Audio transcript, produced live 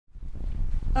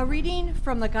A reading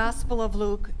from the Gospel of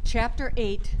Luke, chapter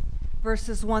 8,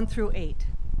 verses 1 through 8.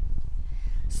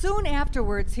 Soon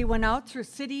afterwards, he went out through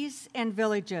cities and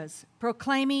villages,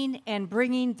 proclaiming and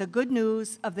bringing the good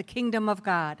news of the kingdom of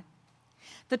God.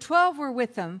 The 12 were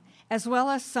with him, as well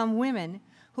as some women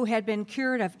who had been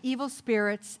cured of evil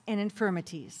spirits and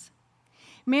infirmities.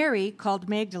 Mary, called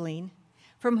Magdalene,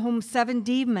 from whom 7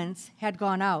 demons had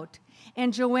gone out,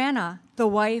 and Joanna, the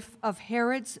wife of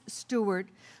Herod's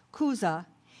steward, Chuza,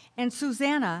 and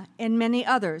Susanna, and many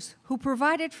others who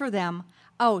provided for them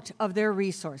out of their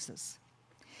resources.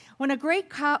 When a great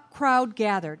crowd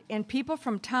gathered and people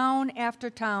from town after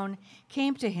town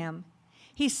came to him,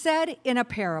 he said in a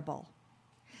parable,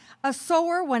 "A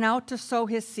sower went out to sow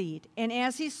his seed, and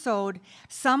as he sowed,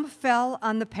 some fell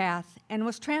on the path and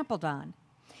was trampled on,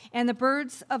 and the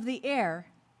birds of the air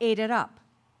ate it up.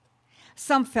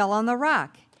 Some fell on the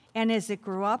rock, and as it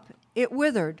grew up, it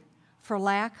withered for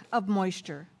lack of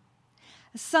moisture.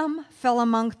 Some fell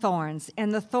among thorns,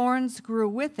 and the thorns grew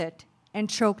with it and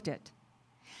choked it.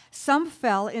 Some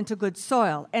fell into good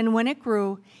soil, and when it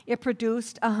grew, it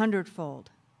produced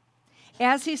 100-fold.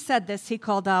 As he said this, he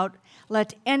called out,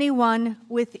 'Let anyone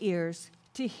with ears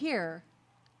to hear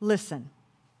listen.'"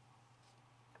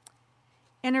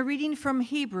 And a reading from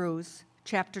Hebrews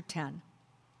chapter 10.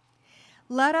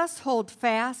 "Let us hold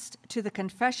fast to the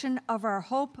confession of our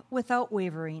hope without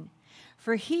wavering,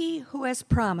 for he who has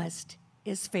promised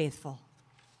is faithful."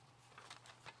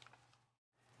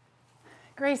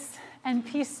 Grace and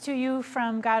peace to you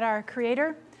from God our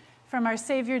Creator, from our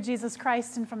Savior Jesus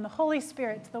Christ, and from the Holy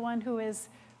Spirit, the one who is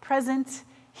present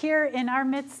here in our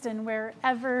midst and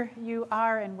wherever you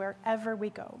are and wherever we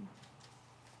go.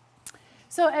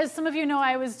 So as some of you know,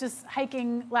 I was just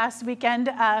hiking last weekend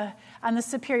on the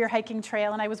Superior Hiking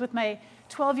Trail, and I was with my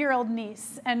 12-year-old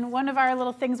niece, and one of our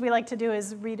little things we like to do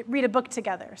is read a book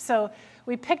together. So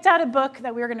we picked out a book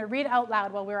that we were going to read out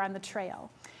loud while we were on the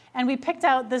trail, and we picked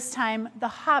out this time The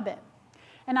Hobbit.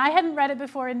 And I hadn't read it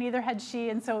before, and neither had she,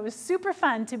 and so it was super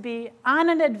fun to be on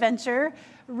an adventure,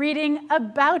 reading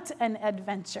about an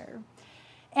adventure.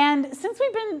 And since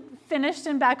we've been finished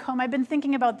and back home, I've been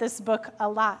thinking about this book a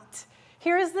lot.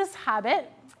 Here is this hobbit,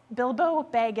 Bilbo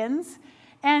Baggins,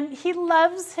 and he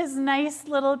loves his nice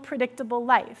little predictable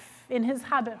life in his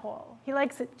hobbit hole. He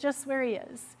likes it just where he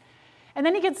is. And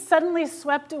then he gets suddenly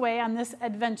swept away on this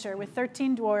adventure with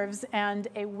 13 dwarves and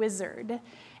a wizard.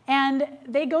 And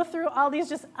they go through all these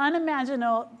just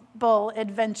unimaginable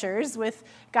adventures with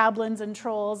goblins and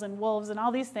trolls and wolves and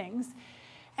all these things.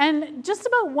 And just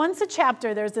about once a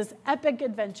chapter, there's this epic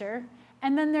adventure.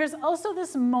 And then there's also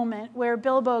this moment where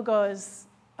Bilbo goes,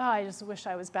 "Oh, I just wish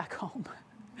I was back home."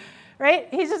 Right?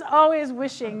 He's just always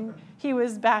wishing he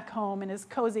was back home in his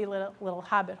cozy little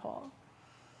hobbit hole.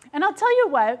 And I'll tell you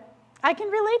what, I can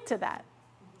relate to that.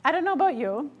 I don't know about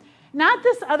you. Not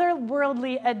this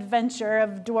otherworldly adventure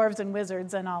of dwarves and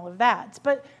wizards and all of that,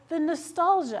 but the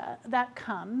nostalgia that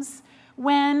comes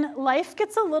when life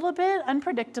gets a little bit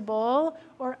unpredictable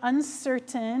or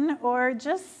uncertain or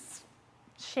just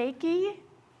shaky.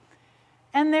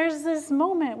 And there's this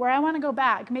moment where I want to go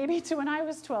back, maybe to when I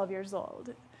was 12 years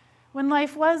old, when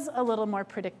life was a little more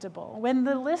predictable, when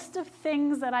the list of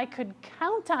things that I could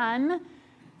count on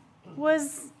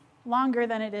was longer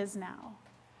than it is now.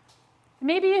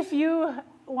 Maybe if you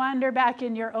wander back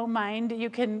in your own mind, you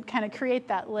can kind of create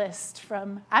that list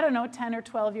from, 10 or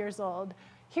 12 years old.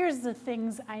 Here's the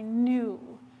things I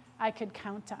knew I could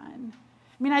count on.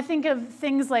 I mean, I think of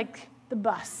things like the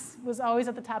bus was always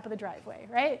at the top of the driveway,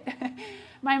 right?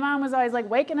 My mom was always like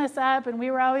waking us up, and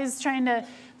we were always trying to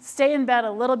stay in bed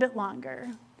a little bit longer.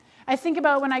 I think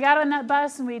about when I got on that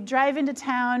bus and we'd drive into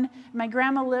town. My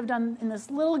grandma lived in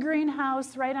this little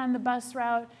greenhouse right on the bus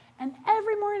route, and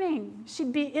every morning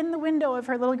she'd be in the window of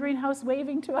her little greenhouse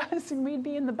waving to us, and we'd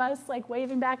be in the bus like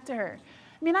waving back to her.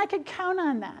 I mean, I could count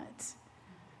on that.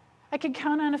 I could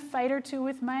count on a fight or two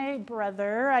with my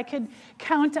brother. I could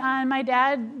count on my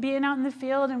dad being out in the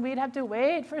field, and we'd have to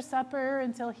wait for supper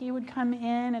until he would come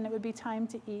in and it would be time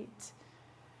to eat.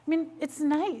 I mean, it's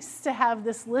nice to have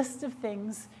this list of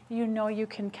things you know you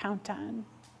can count on.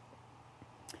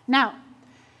 Now,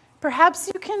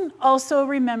 perhaps you can also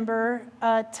remember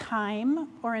a time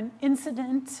or an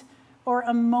incident or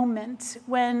a moment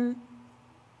when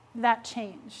that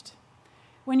changed,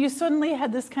 when you suddenly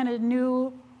had this kind of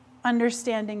new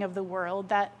understanding of the world,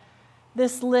 that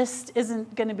this list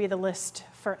isn't going to be the list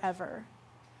forever.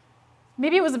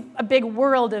 Maybe it was a big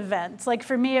world event. Like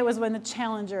for me, it was when the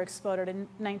Challenger exploded in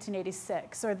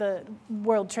 1986, or the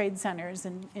World Trade Centers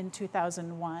in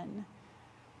 2001.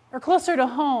 Or closer to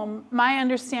home, my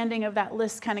understanding of that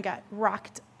list kind of got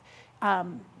rocked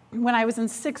when I was in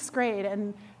 6th grade,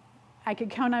 and I could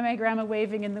count on my grandma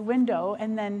waving in the window,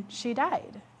 and then she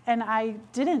died. And I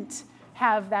didn't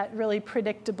have that really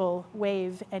predictable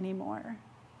wave anymore.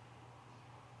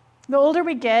 The older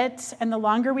we get and the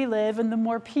longer we live and the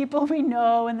more people we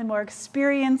know and the more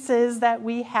experiences that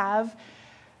we have,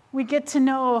 we get to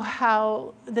know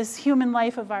how this human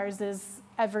life of ours is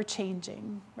ever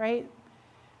changing, right?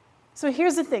 So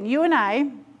here's the thing. You and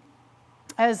I,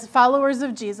 as followers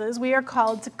of Jesus, we are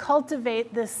called to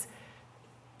cultivate this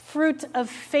fruit of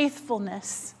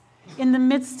faithfulness in the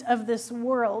midst of this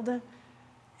world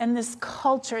and this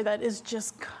culture that is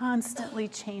just constantly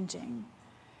changing.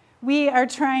 We are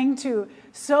trying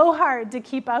so hard to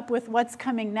keep up with what's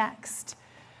coming next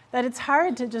that it's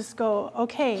hard to just go,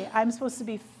 okay, I'm supposed to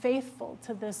be faithful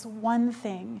to this one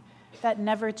thing that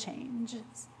never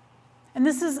changes. And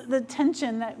this is the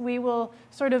tension that we will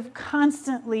sort of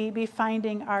constantly be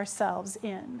finding ourselves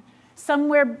in.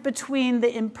 Somewhere between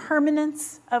the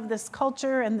impermanence of this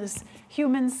culture and this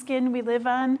human skin we live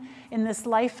on, in this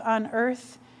life on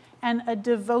earth, and a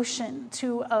devotion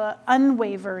to an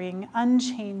unwavering,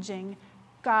 unchanging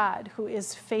God who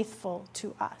is faithful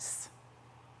to us.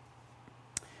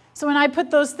 So when I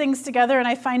put those things together and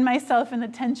I find myself in the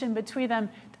tension between them,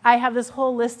 I have this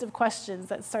whole list of questions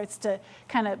that starts to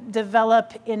kind of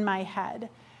develop in my head.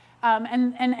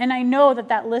 And I know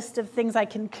that list of things I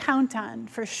can count on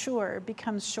for sure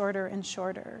becomes shorter and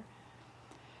shorter.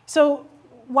 So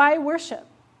why worship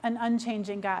an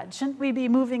unchanging God? Shouldn't we be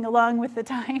moving along with the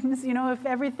times? You know, if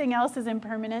everything else is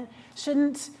impermanent,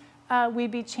 shouldn't we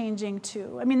be changing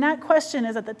too? I mean, that question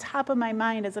is at the top of my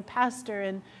mind as a pastor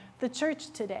in the church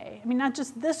today. I mean, not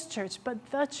just this church, but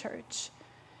the church.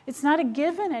 It's not a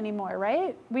given anymore,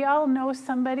 right? We all know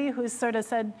somebody who's sort of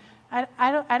said,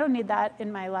 I don't need that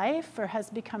in my life, or has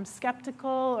become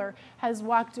skeptical, or has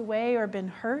walked away or been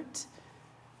hurt.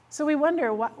 So we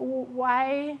wonder,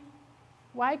 why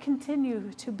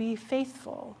continue to be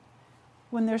faithful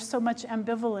when there's so much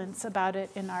ambivalence about it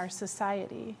in our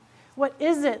society? What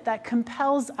is it that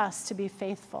compels us to be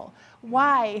faithful?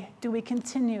 Why do we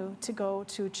continue to go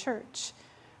to church?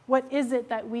 What is it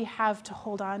that we have to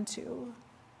hold on to?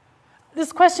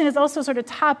 This question is also sort of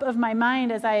top of my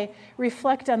mind as I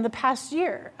reflect on the past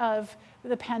year of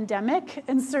the pandemic,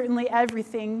 and certainly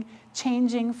everything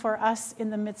changing for us in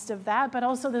the midst of that, but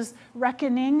also this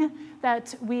reckoning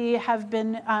that we have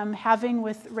been having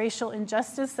with racial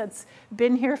injustice that's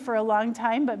been here for a long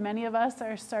time, but many of us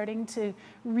are starting to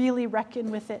really reckon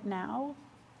with it now.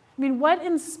 I mean, what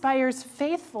inspires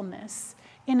faithfulness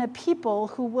in a people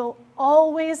who will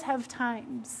always have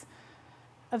times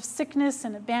of sickness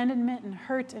and abandonment and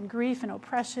hurt and grief and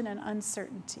oppression and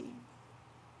uncertainty?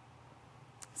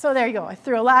 So there you go. I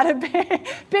threw a lot of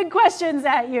big questions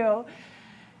at you.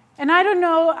 And I don't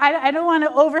know, I don't want to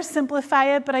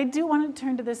oversimplify it, but I do want to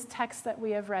turn to this text that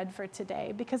we have read for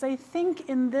today, because I think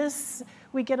in this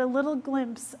we get a little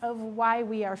glimpse of why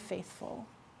we are faithful.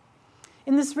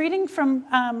 In this reading from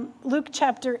Luke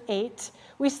chapter 8,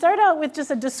 we start out with just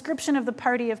a description of the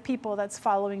party of people that's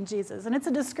following Jesus. And it's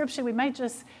a description we might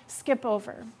just skip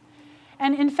over.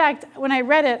 And in fact, when I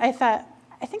read it, I thought,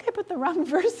 I think I put the wrong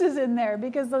verses in there,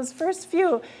 because those first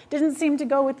few didn't seem to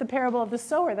go with the parable of the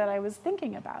sower that I was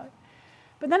thinking about.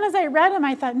 But then as I read them,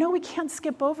 I thought, no, we can't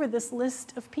skip over this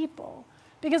list of people,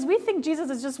 because we think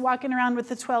Jesus is just walking around with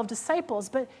the 12 disciples.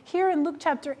 But here in Luke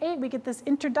chapter 8, we get this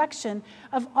introduction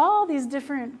of all these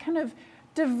different kind of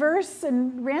diverse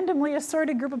and randomly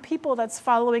assorted group of people that's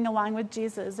following along with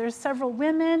Jesus. There's several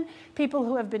women, people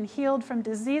who have been healed from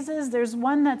diseases. There's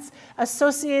one that's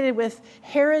associated with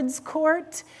Herod's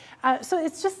court. So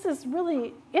it's just this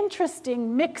really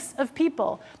interesting mix of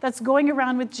people that's going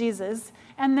around with Jesus.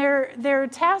 And their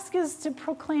task is to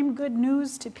proclaim good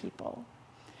news to people.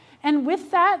 And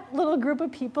with that little group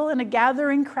of people and a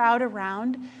gathering crowd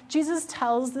around, Jesus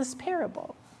tells this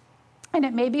parable. And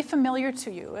it may be familiar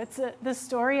to you. It's the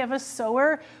story of a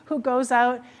sower who goes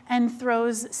out and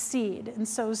throws seed and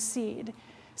sows seed.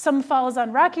 Some falls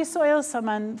on rocky soil, some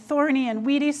on thorny and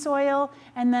weedy soil,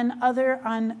 and then other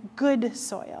on good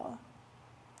soil.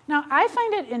 Now, I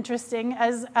find it interesting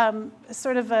as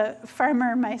sort of a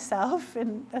farmer myself,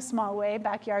 in a small way,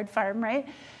 backyard farm, right?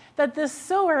 That this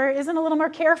sower isn't a little more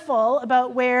careful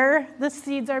about where the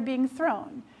seeds are being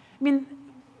thrown. I mean,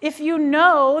 if you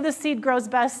know the seed grows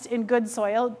best in good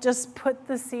soil, just put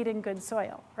the seed in good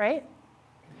soil, right?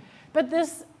 But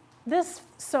this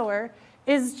sower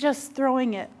is just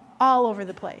throwing it all over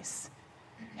the place,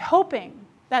 hoping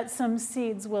that some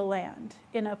seeds will land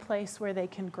in a place where they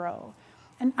can grow.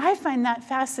 And I find that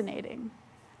fascinating,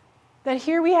 that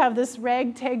here we have this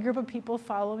ragtag group of people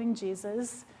following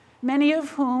Jesus. many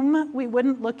of whom we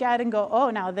wouldn't look at and go, oh,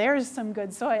 now there's some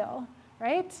good soil,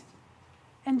 right?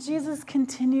 And Jesus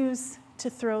continues to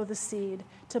throw the seed,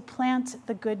 to plant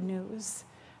the good news.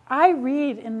 I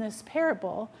read in this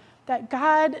parable that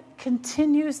God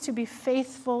continues to be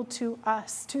faithful to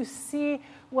us, to see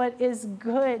what is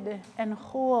good and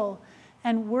whole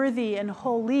and worthy and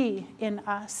holy in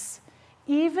us,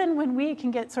 even when we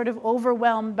can get sort of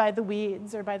overwhelmed by the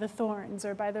weeds or by the thorns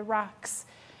or by the rocks,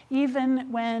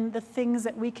 even when the things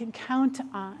that we can count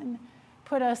on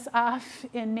put us off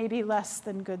in maybe less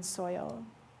than good soil.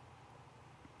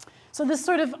 So this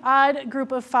sort of odd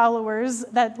group of followers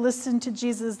that listened to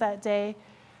Jesus that day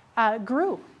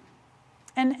grew.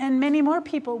 And many more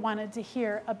people wanted to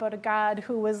hear about a God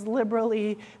who was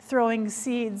liberally throwing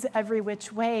seeds every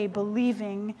which way,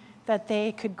 believing that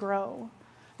they could grow.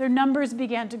 Their numbers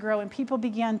began to grow, and people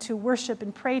began to worship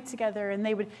and pray together, and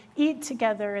they would eat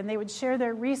together, and they would share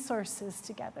their resources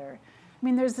together. I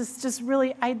mean, there's this just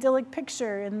really idyllic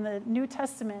picture in the New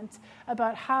Testament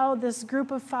about how this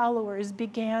group of followers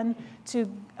began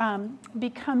to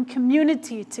become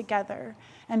community together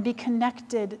and be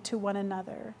connected to one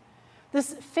another.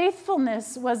 This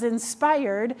faithfulness was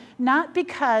inspired not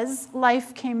because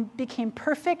life became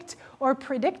perfect or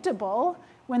predictable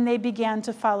when they began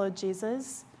to follow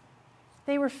Jesus.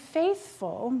 They were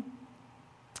faithful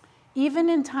even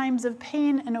in times of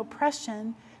pain and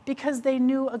oppression because they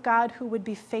knew a God who would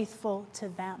be faithful to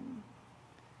them.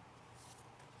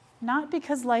 Not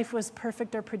because life was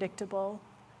perfect or predictable,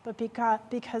 but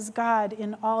because God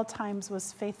in all times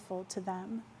was faithful to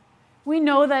them. We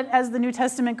know that as the New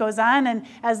Testament goes on and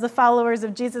as the followers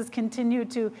of Jesus continue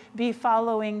to be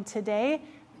following today,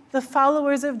 the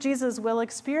followers of Jesus will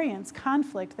experience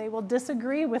conflict. They will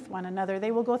disagree with one another. They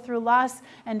will go through loss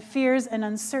and fears and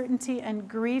uncertainty and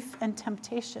grief and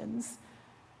temptations.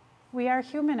 We are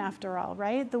human after all,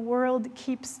 right? The world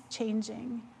keeps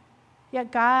changing.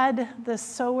 Yet God, the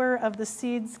sower of the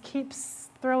seeds, keeps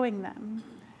throwing them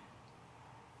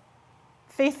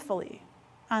faithfully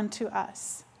onto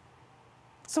us.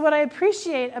 So what I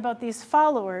appreciate about these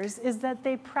followers is that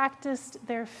they practiced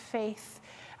their faith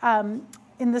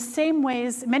in the same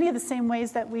ways, many of the same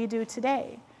ways that we do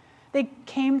today. They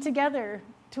came together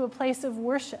to a place of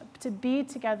worship, to be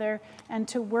together and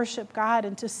to worship God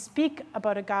and to speak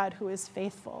about a God who is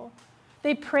faithful.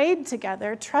 They prayed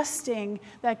together, trusting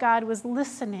that God was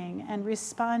listening and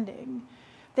responding.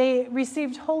 They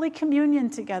received Holy Communion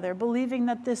together, believing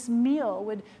that this meal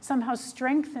would somehow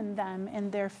strengthen them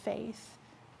in their faith.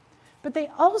 But they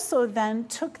also then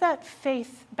took that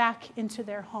faith back into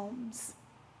their homes.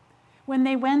 When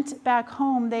they went back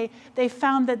home, they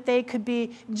found that they could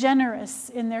be generous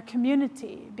in their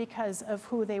community because of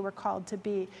who they were called to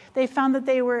be. They found that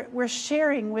they were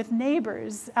sharing with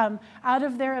neighbors out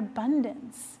of their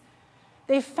abundance.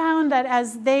 They found that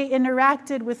as they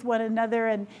interacted with one another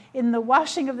and in the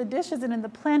washing of the dishes and in the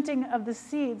planting of the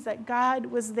seeds, that God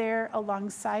was there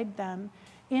alongside them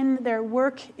in their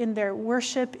work, in their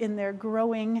worship, in their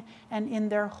growing, and in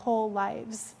their whole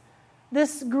lives.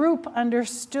 This group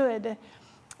understood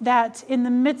that in the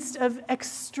midst of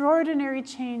extraordinary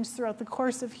change throughout the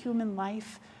course of human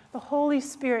life, the Holy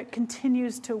Spirit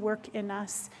continues to work in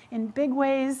us in big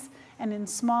ways and in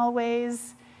small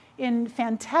ways, in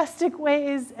fantastic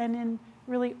ways and in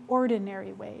really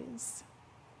ordinary ways.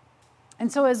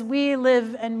 And so as we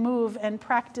live and move and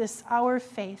practice our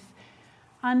faith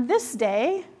on this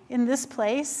day, in this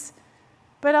place,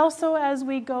 but also as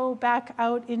we go back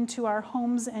out into our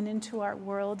homes and into our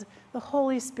world, the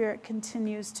Holy Spirit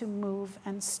continues to move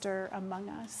and stir among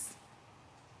us.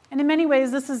 And in many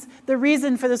ways, this is the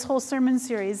reason for this whole sermon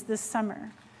series this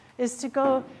summer, is to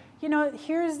go,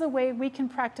 here's the way we can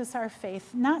practice our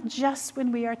faith, not just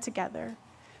when we are together,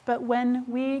 but when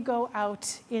we go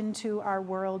out into our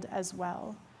world as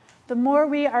well. The more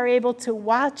we are able to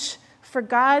watch for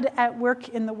God at work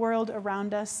in the world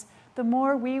around us, the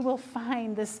more we will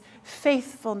find this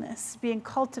faithfulness being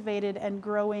cultivated and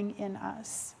growing in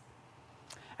us.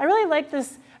 I really like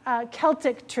this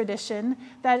Celtic tradition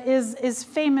that is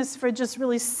famous for just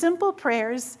really simple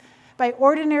prayers by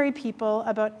ordinary people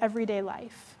about everyday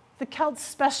life. The Celts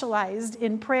specialized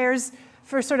in prayers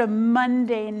for sort of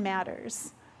mundane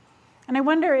matters. And I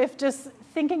wonder if just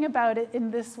thinking about it in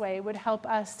this way would help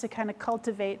us to kind of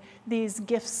cultivate these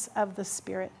gifts of the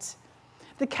Spirit.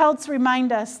 The Celts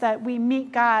remind us that we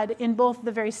meet God in both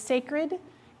the very sacred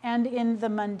and in the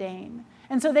mundane.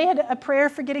 And so they had a prayer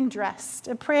for getting dressed,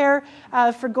 a prayer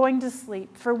for going to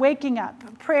sleep, for waking up,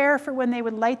 a prayer for when they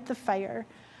would light the fire.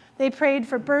 They prayed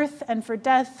for birth and for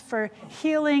death, for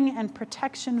healing and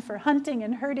protection, for hunting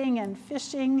and herding and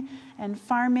fishing and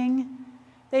farming.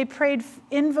 They prayed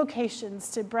invocations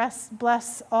to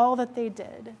bless all that they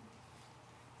did.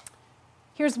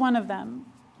 Here's one of them.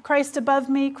 Christ above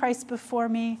me, Christ before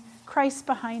me, Christ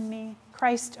behind me,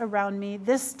 Christ around me,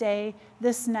 this day,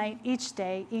 this night, each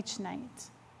day, each night.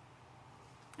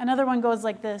 Another one goes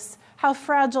like this: how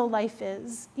fragile life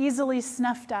is, easily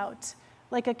snuffed out,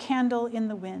 like a candle in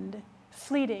the wind,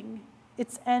 fleeting,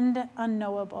 its end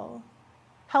unknowable.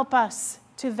 Help us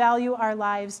to value our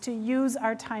lives, to use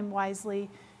our time wisely,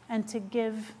 and to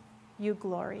give you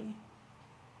glory.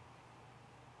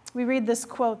 We read this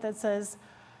quote that says,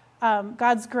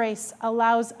 God's grace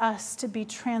allows us to be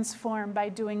transformed by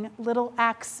doing little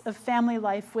acts of family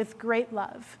life with great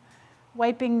love,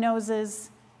 wiping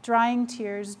noses, drying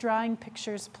tears, drawing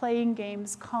pictures, playing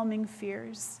games, calming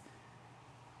fears.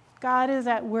 God is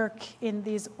at work in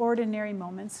these ordinary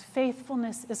moments.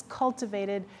 Faithfulness is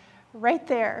cultivated right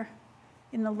there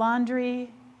in the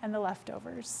laundry and the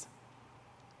leftovers.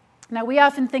 Now, we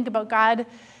often think about God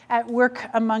at work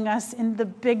among us in the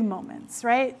big moments,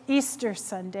 right? Easter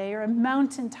Sunday, or a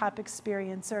mountaintop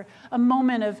experience, or a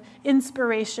moment of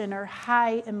inspiration or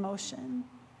high emotion.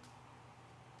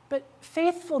 But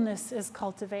faithfulness is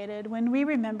cultivated when we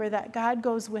remember that God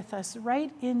goes with us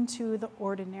right into the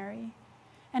ordinary.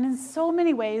 And in so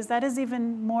many ways, that is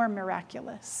even more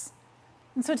miraculous.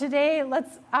 And so today,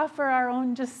 let's offer our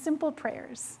own just simple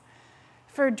prayers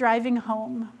for driving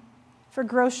home, for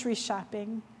grocery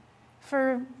shopping,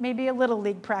 for maybe a little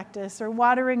league practice, or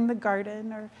watering the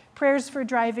garden, or prayers for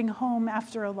driving home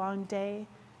after a long day,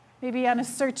 maybe on a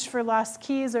search for lost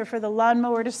keys or for the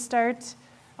lawnmower to start,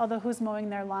 although who's mowing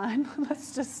their lawn?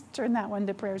 Let's just turn that one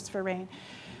to prayers for rain.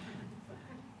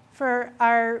 For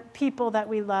our people that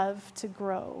we love to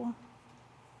grow.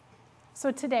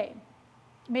 So today,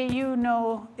 may you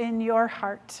know in your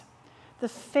heart the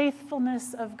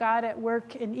faithfulness of God at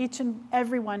work in each and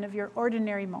every one of your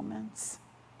ordinary moments.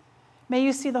 May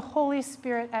you see the Holy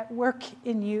Spirit at work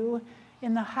in you,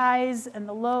 in the highs and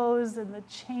the lows and the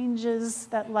changes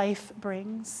that life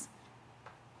brings.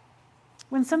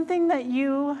 When something that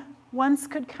you once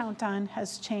could count on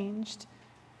has changed,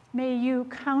 may you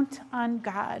count on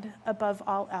God above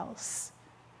all else.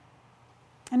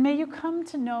 And may you come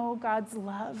to know God's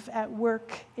love at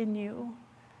work in you,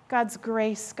 God's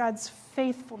grace, God's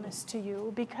faithfulness to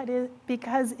you,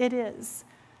 because it is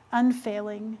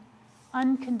unfailing,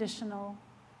 unconditional,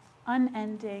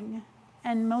 unending,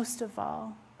 and most of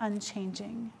all,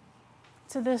 unchanging.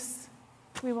 To this,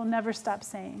 we will never stop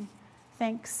saying,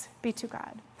 thanks be to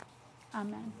God.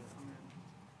 Amen.